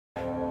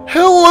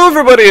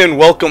everybody, and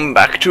welcome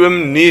back to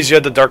Amnesia: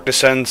 The Dark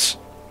Descents.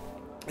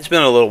 It's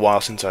been a little while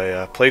since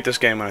I played this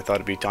game, and I thought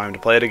it'd be time to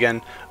play it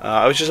again.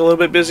 I was just a little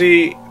bit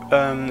busy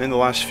in the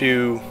last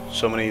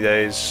so many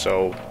days,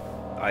 so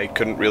I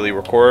couldn't really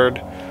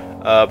record.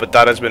 But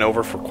that has been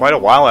over for quite a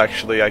while,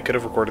 actually. I could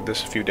have recorded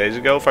this a few days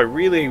ago if I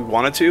really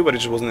wanted to, but I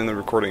just wasn't in the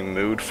recording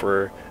mood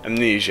for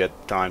Amnesia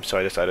at the time, so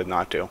I decided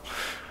not to.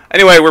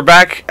 Anyway, we're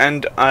back,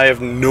 and I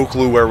have no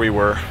clue where we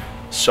were,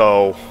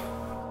 so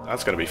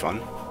that's gonna be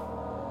fun.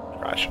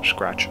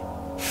 Scratch.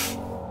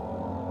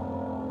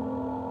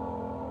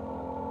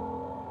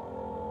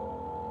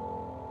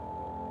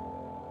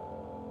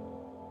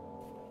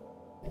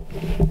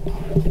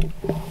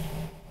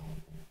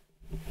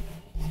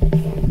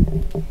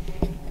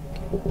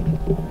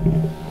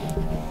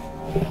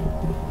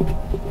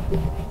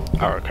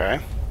 Okay.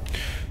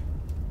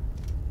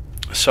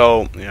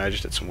 So, yeah, I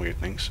just did some weird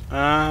things.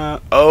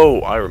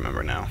 Oh, I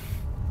remember now.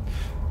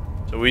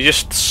 So we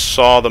just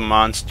saw the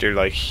monster,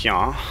 like,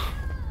 here.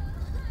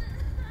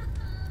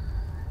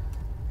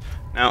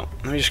 Now,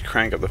 let me just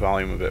crank up the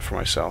volume a bit for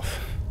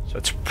myself. So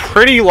it's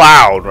pretty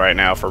loud right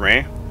now for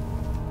me.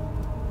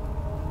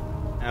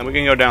 And we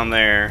can go down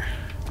there.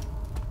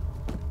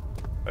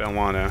 I don't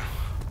want to.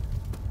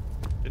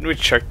 Didn't we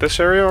check this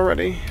area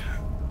already?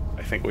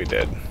 I think we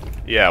did.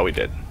 Yeah, we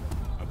did.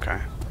 Okay.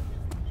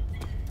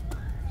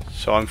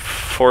 So I'm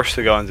forced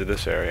to go into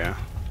this area.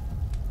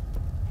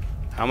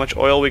 How much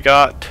oil we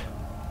got?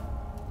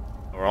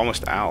 We're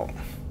almost out.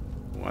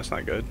 Well, that's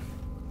not good.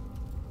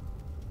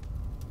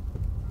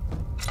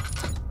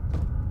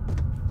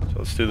 So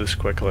let's do this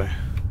quickly.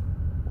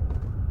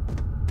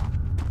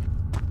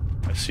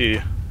 I see.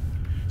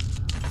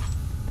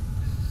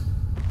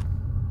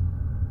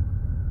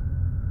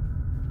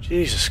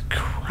 Jesus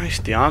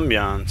Christ, the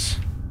ambiance.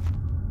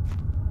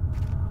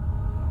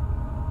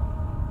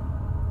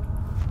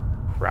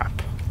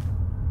 Crap.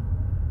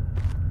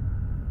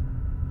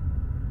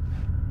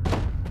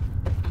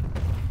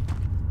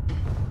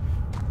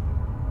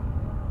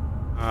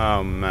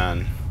 Oh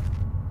man.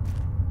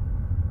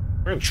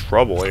 We're in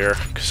trouble here,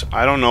 because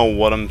I don't know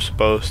what I'm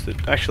supposed to...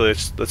 Actually,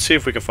 let's see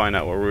if we can find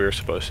out what we were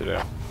supposed to do.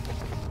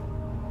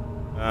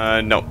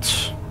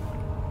 Notes.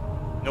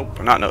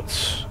 Nope, not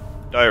notes.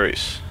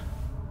 Diaries.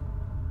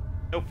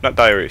 Nope, not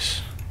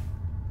diaries.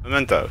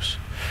 Mementos.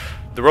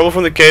 The rubble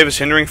from the cave is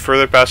hindering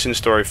further passing the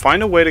story.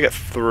 Find a way to get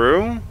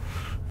through.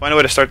 Find a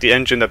way to start the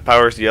engine that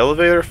powers the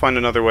elevator. Find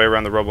another way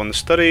around the rubble in the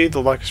study.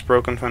 The lock is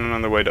broken. Find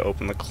another way to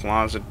open the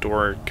closet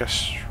door.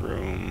 Guest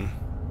room.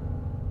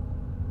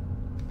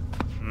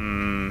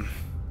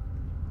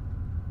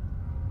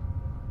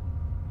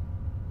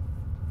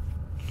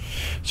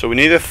 So we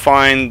need to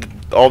find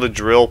all the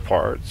drill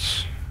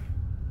parts.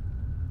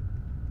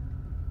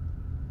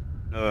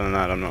 Other than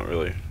that, I'm not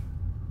really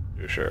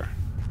too sure.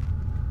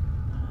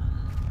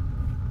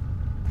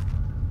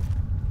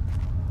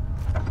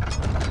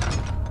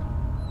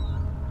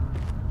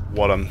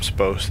 What I'm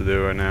supposed to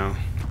do right now.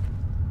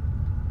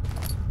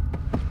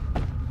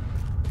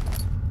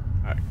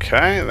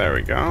 Okay, there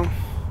we go.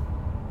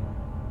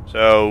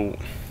 So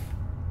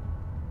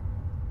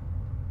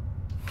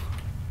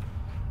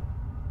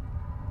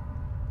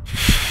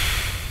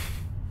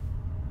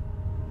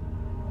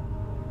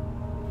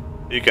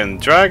you can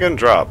drag and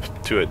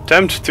drop to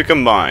attempt to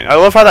combine. I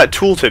love how that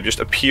tooltip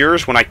just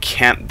appears when I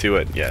can't do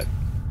it yet.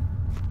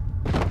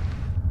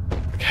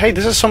 Hey,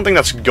 this is something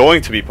that's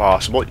going to be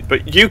possible,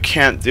 but you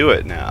can't do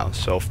it now,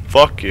 so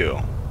fuck you.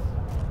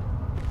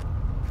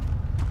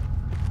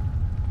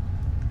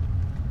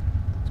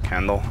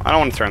 Candle. I don't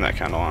want to turn that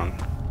candle on.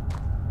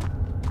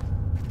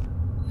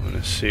 I'm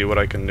gonna see what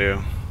I can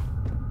do.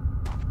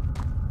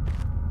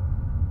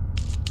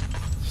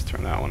 Let's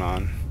turn that one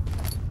on.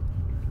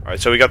 Alright,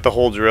 so we got the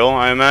whole drill,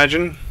 I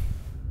imagine.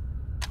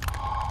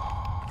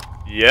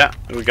 Yeah,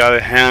 we got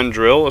a hand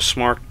drill, a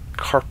smart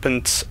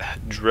carpent's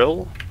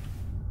drill.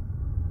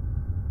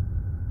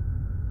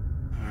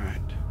 Alright.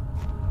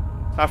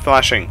 Stop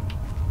flashing.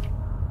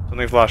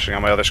 Something flashing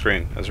on my other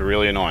screen. That's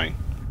really annoying.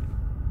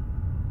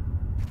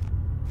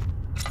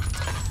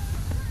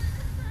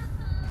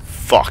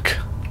 Fuck.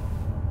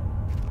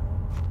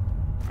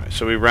 Alright,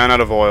 so we ran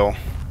out of oil.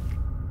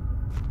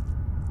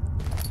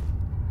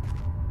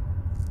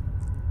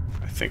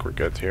 I think we're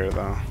good here,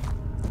 though.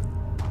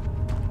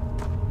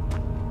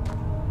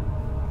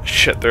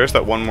 Shit, there's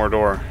that one more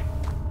door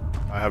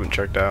I haven't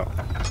checked out.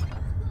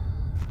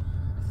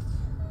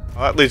 Well,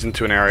 that leads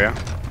into an area.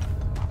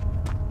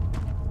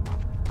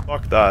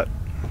 Fuck that.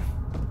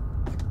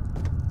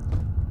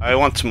 I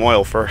want some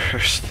oil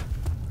first.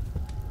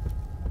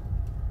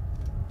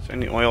 Is there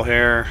any oil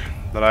here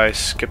that I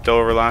skipped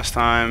over last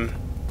time?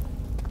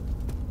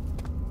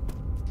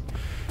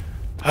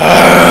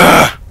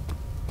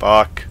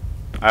 Fuck.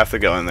 I have to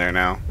go in there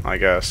now, I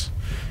guess.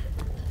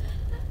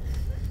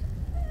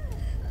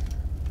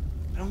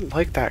 I don't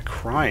like that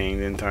crying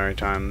the entire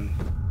time.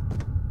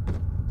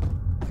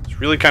 It's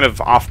really kind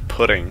of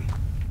off-putting.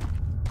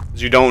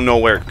 You don't know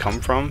where it come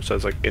from, so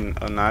it's like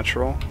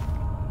unnatural.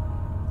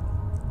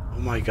 Oh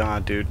my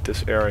god, dude,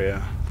 this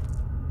area.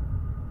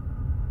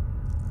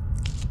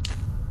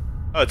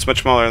 Oh, it's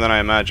much smaller than I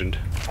imagined.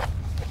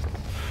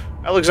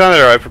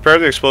 Alexander, I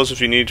prepared the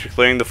explosives you need for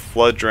clearing the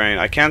flood drain.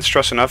 I can't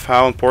stress enough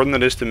how important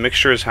it is the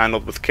mixture is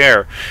handled with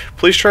care.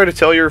 Please try to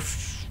tell your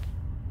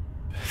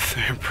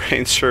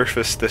brain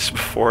surface this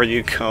before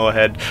you go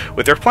ahead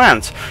with your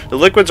plans. The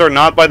liquids are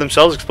not by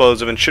themselves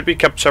explosive and should be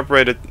kept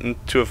separated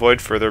to avoid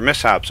further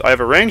mishaps. I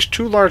have arranged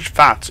 2 large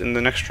vats in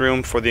the next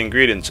room for the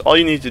ingredients. All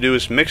you need to do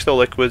is mix the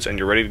liquids and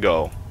you're ready to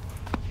go.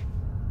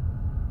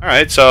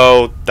 Alright,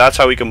 so that's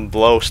how we can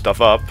blow stuff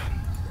up.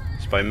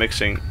 It's by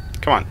mixing.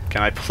 Come on,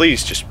 can I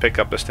please just pick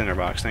up this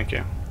tinderbox? Thank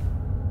you.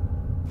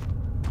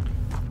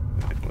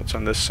 What's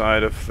on this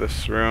side of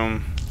this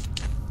room?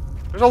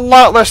 There's a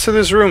lot less to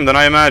this room than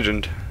I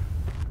imagined.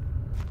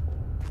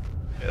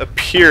 It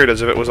appeared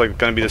as if it was like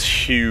going to be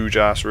this huge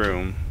ass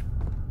room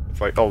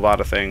with like a lot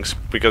of things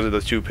because of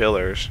the 2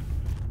 pillars.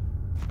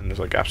 And there's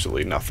like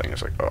absolutely nothing.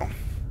 It's like, oh.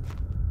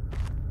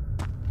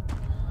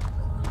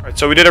 Alright,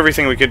 so we did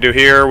everything we could do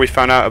here. We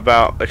found out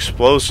about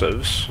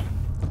explosives.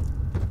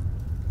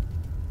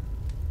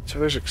 So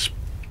there's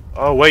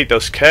oh wait,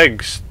 those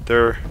kegs,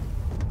 they're...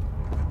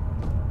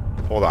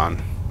 Hold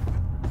on.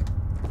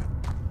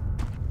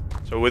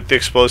 So would the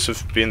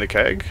explosive be in the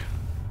keg?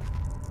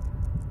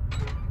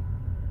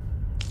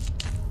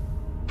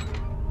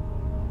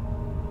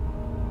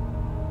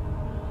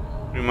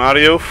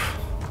 Mario.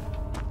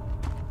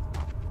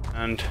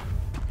 And...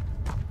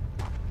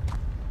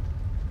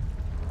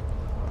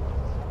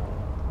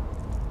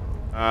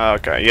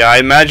 okay, yeah, I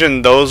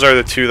imagine those are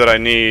the 2 that I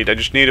need. I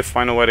just need to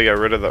find a way to get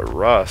rid of the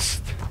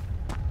rust.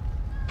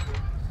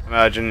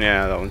 Imagine,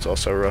 yeah, that one's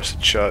also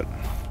rusted shut.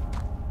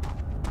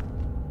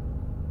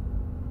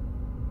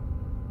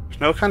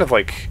 There's no kind of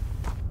like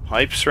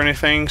pipes or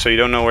anything, so you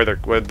don't know where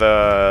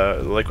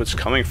the liquid's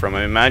coming from.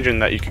 I imagine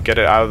that you could get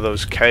it out of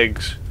those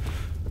kegs,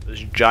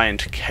 those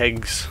giant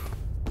kegs.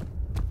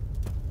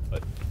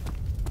 But,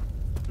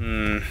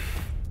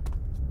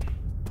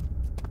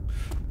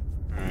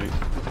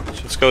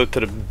 let's go to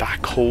the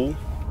back hole.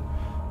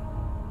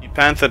 He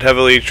panted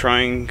heavily,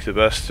 trying the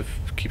best to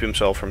keep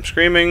himself from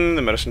screaming.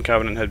 The medicine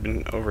cabinet had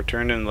been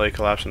overturned and lay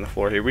collapsed on the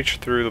floor. He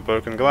reached through the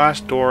broken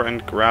glass door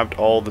and grabbed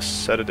all the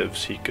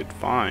sedatives he could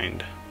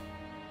find.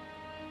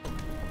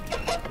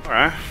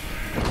 Alright,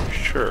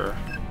 sure.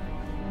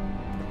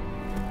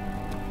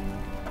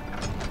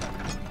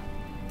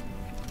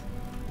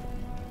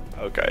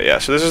 Okay, yeah,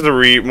 so this is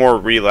the more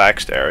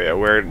relaxed area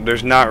where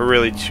there's not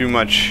really too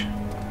much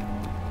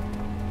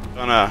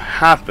gonna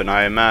happen,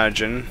 I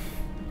imagine.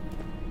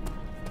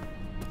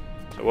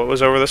 So what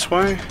was over this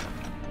way?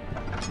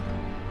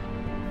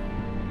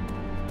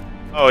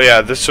 Oh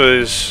yeah, this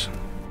was...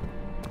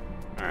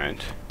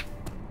 Alright.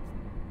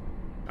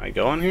 Can I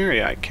go in here?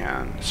 Yeah, I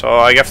can. So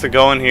I have to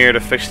go in here to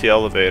fix the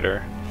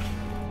elevator.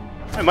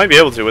 I might be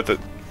able to with the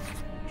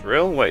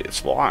drill? Wait,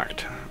 it's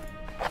locked.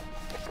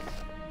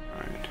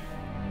 Alright.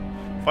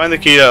 Find the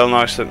key that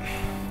unlocks it.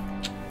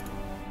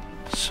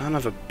 Son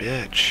of a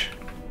bitch.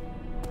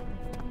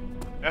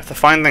 You have to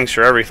find things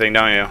for everything,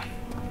 don't you?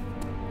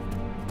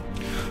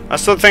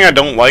 That's the thing I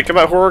don't like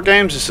about horror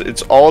games, is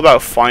it's all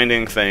about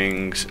finding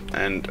things,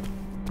 and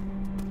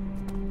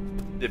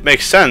it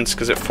makes sense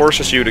because it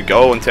forces you to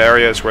go into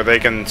areas where they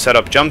can set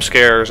up jump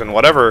scares and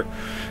whatever,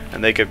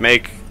 and they could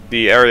make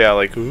the area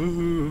like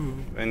ooh,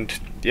 and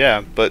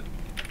yeah, but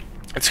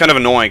it's kind of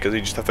annoying because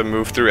you just have to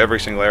move through every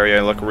single area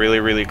and look really,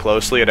 really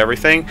closely at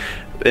everything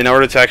in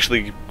order to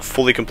actually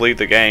fully complete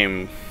the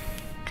game.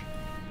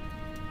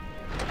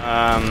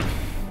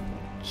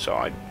 So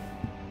I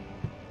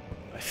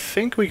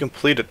think we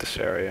completed this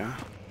area.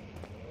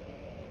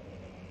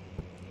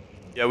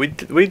 Yeah, we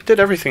did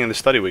everything in the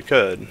study we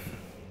could.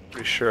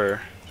 Pretty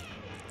sure.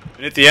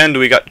 And at the end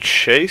we got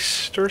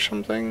chased or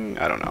something?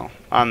 I don't know.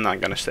 I'm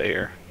not gonna stay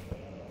here.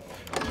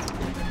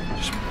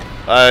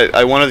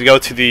 I wanted to go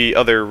to the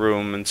other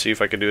room and see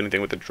if I could do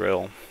anything with the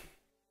drill.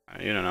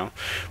 You don't know.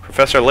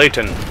 Professor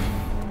Layton.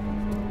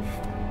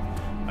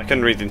 I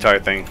couldn't read the entire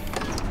thing.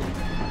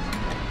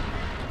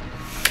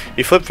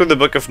 He flipped through the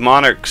Book of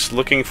Monarchs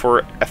looking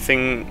for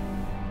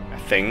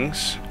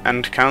things,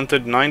 and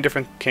counted 9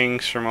 different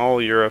kings from all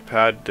Europe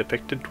had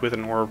depicted with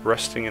an orb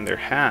resting in their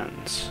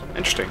hands.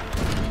 Interesting.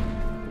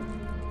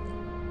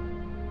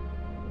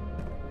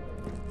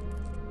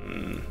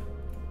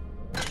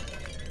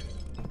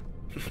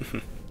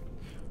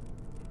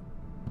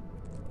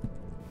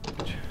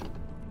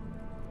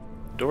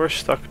 Door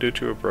stuck due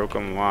to a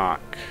broken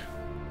lock.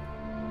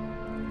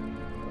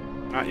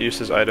 Cannot use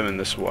this item in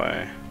this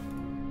way.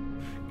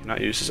 Cannot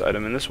use this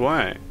item in this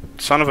way.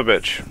 Son of a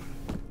bitch.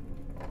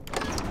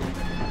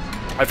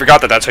 I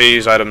forgot that that's how you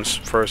use items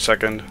for a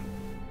second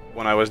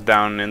when I was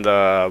down in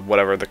the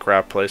whatever the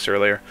crap place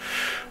earlier.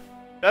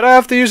 Did I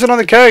have to use it on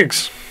the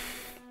kegs?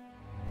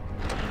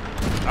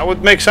 That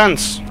would make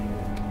sense.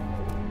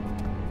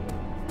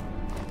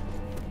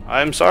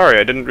 I'm sorry,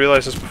 I didn't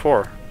realize this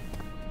before.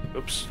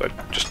 Oops, I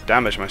just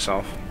damaged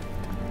myself.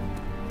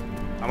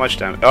 How much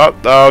damage?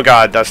 Oh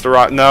god, that's the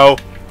wrong... No,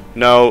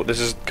 no, this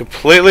is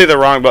completely the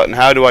wrong button.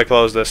 How do I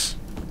close this?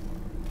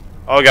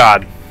 Oh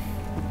god.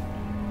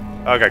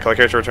 Okay, click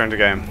here to return to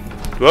game.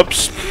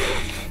 Whoops.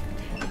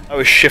 That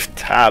was Shift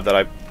Tab that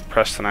I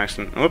pressed an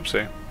accident.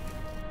 Whoopsie.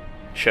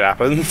 Shit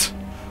happens.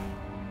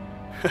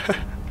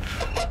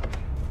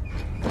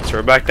 So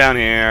we're back down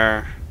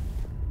here.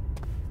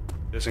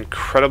 This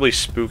incredibly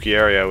spooky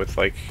area with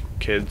like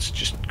kids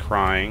just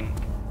crying.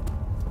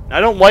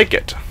 I don't like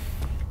it.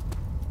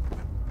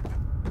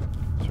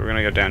 So we're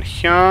gonna go down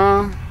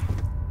here.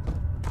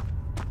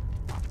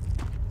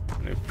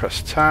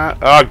 Press tab.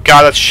 Oh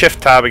god, that's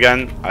Shift Tab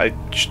again. I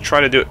just try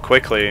to do it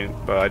quickly,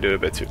 but I do it a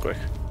bit too quick.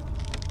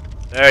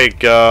 There you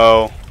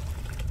go.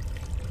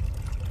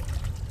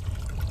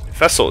 A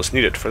vessel is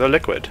needed for the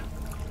liquid.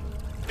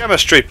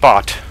 Chemistry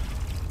pot.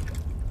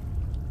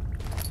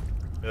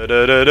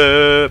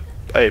 A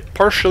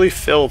partially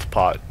filled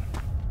pot.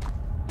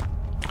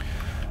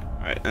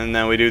 Alright, and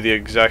then we do the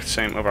exact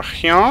same over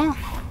here.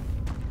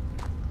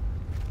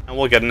 And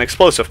we'll get an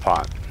explosive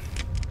pot,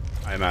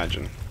 I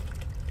imagine.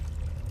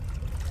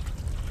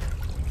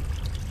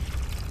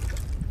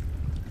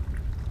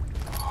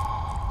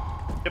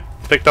 Yep,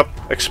 picked up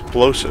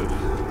explosive.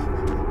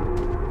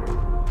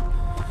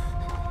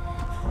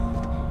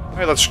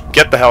 Alright, let's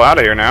get the hell out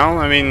of here now.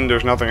 I mean,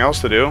 there's nothing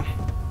else to do.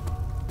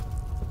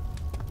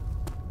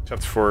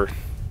 Except for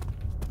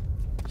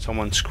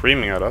someone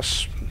screaming at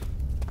us.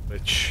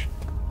 Which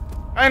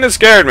kinda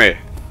scared me.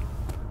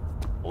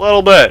 A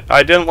little bit.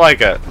 I didn't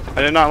like it.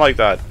 I did not like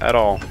that at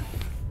all.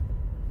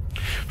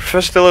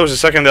 Professor Diller was a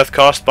second death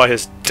caused by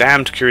his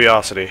damned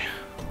curiosity.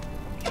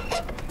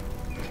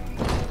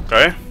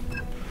 Okay.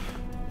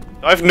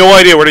 I have no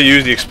idea where to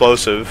use the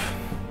explosive.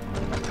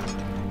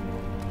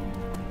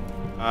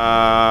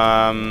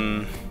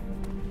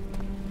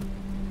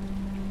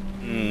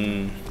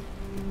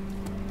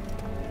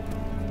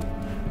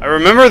 I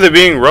remember there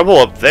being rubble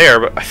up there,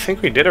 but I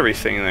think we did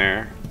everything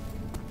there.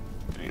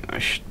 I mean,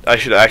 I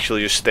should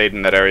actually just stayed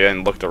in that area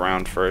and looked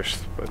around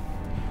first, but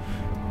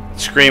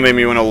Scream made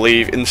me want to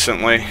leave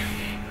instantly.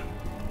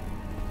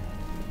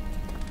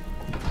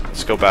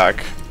 Let's go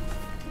back.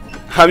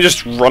 I'm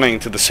just running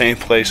to the same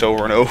place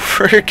over and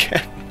over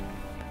again.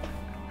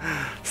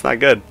 It's not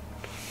good.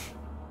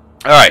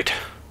 Alright.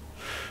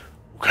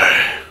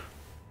 Okay.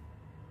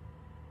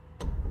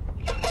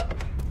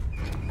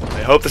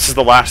 I hope this is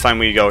the last time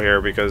we go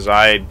here because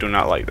I do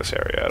not like this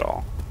area at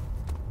all.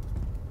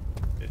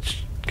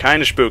 It's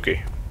kind of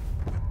spooky.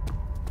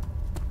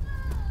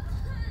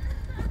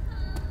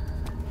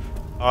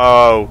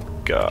 Oh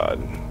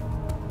god.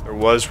 There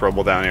was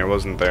rubble down here,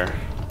 wasn't there?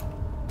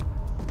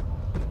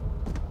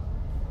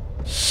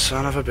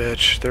 Son of a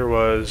bitch, there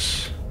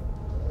was.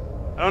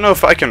 I don't know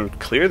if I can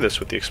clear this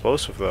with the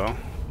explosive though.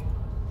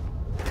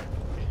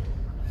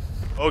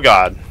 Oh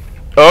god.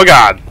 Oh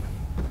god.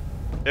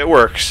 It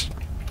works.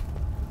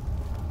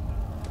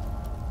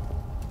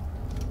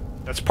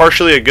 That's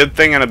partially a good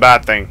thing and a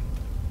bad thing.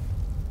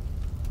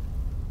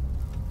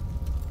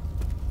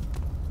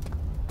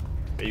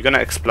 Are you gonna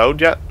explode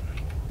yet?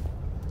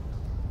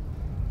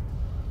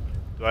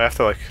 Do I have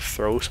to like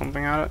throw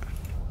something at it?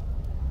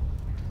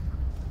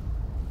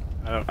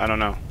 I don't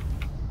know.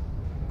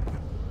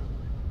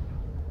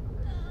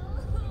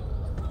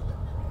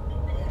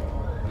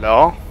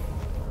 No?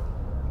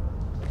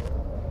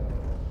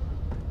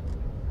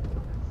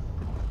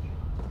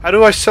 How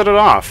do I set it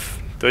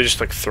off? Do I just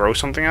like throw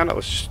something at it?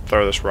 Let's just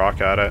throw this rock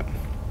at it.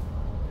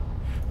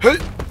 Hey!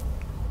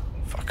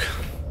 Fuck.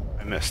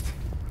 I missed.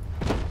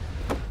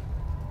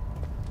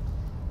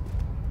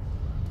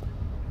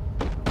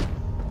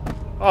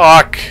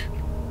 Fuck!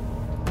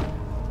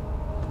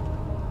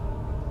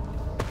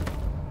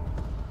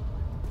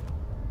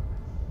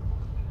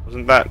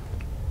 Wasn't that...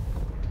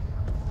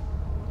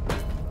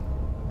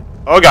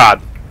 Oh god!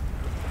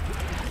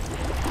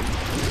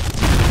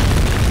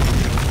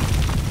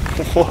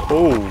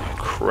 Whoa,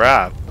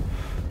 crap.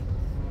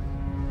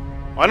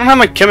 Well, I don't have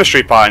my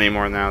chemistry pot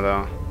anymore now,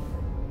 though.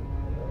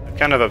 That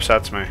kind of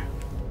upsets me.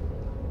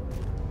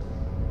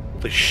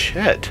 Holy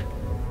shit.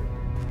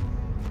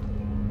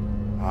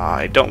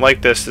 I don't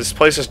like this. This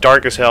place is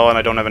dark as hell and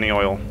I don't have any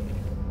oil.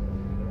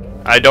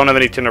 I don't have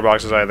any tinder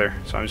boxes either,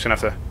 so I'm just gonna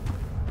have to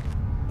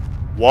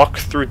walk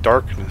through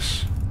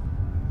darkness.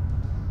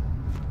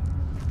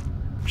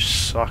 Which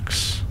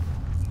sucks.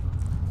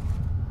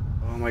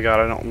 Oh my god,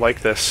 I don't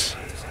like this.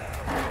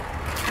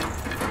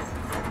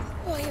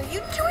 Why are you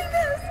doing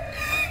this?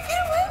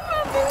 Get away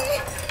from me!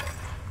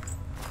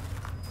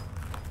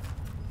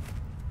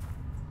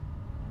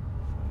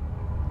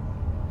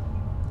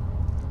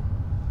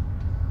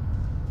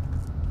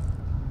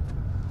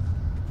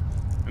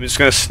 I'm just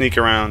gonna sneak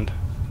around.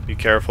 Be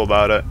careful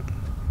about it.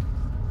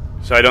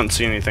 So I don't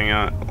see anything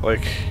out.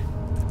 Like,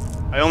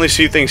 I only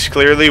see things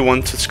clearly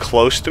once it's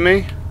close to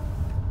me.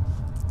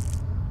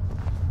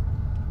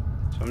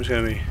 So I'm just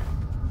gonna be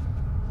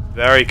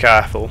very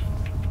careful.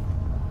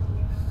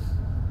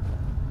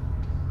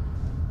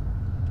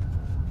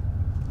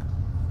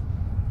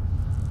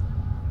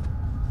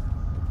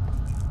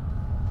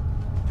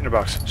 Inner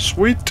box.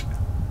 Sweet!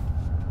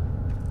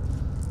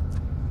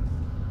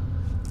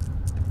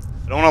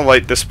 I don't want to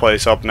light this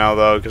place up now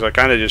though, because I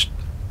kind of just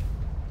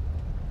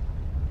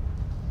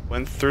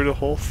Went through the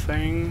whole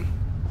thing.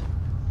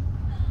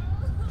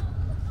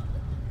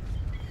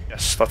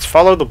 Yes, let's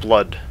follow the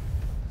blood.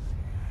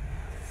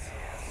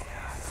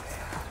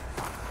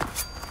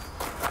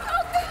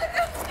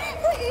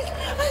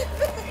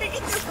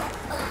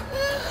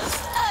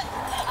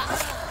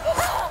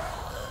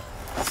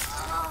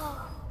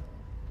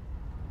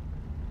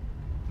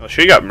 Well,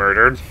 she got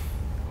murdered.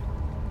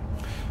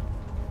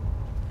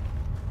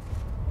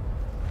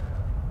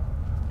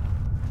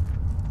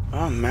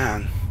 Oh,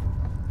 man.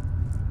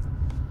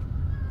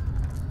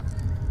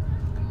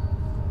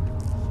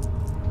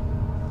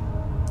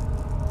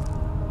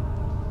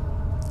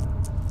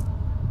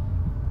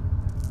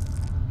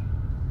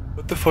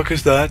 What the fuck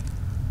is that?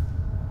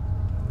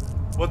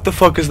 What the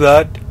fuck is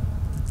that?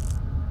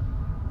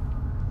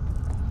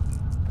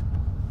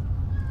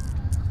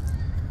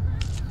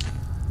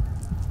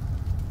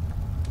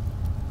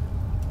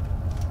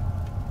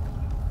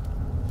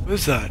 What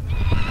is that?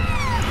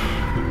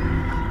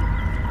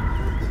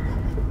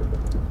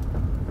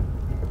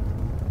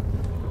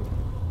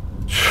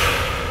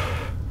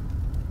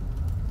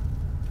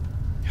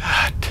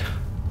 God.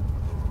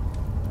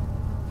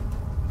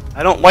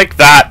 I don't like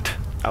that.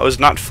 That was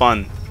not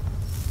fun.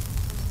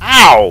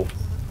 Ow!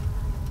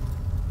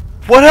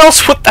 What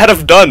else would that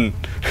have done?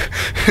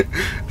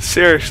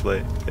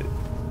 Seriously.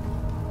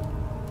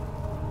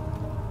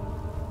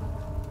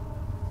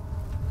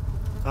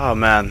 Oh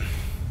man.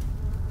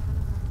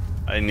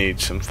 I need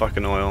some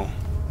fucking oil.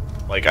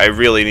 Like, I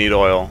really need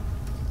oil.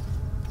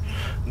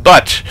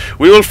 But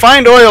we will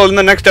find oil in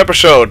the next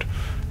episode.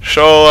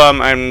 So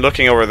I'm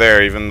looking over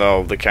there even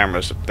though the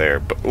camera's up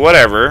there. But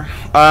whatever.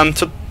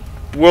 So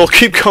we'll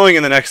keep going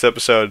in the next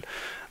episode.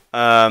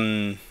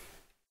 Yeah.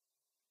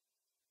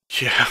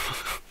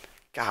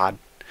 God.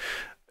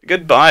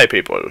 Goodbye,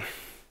 people.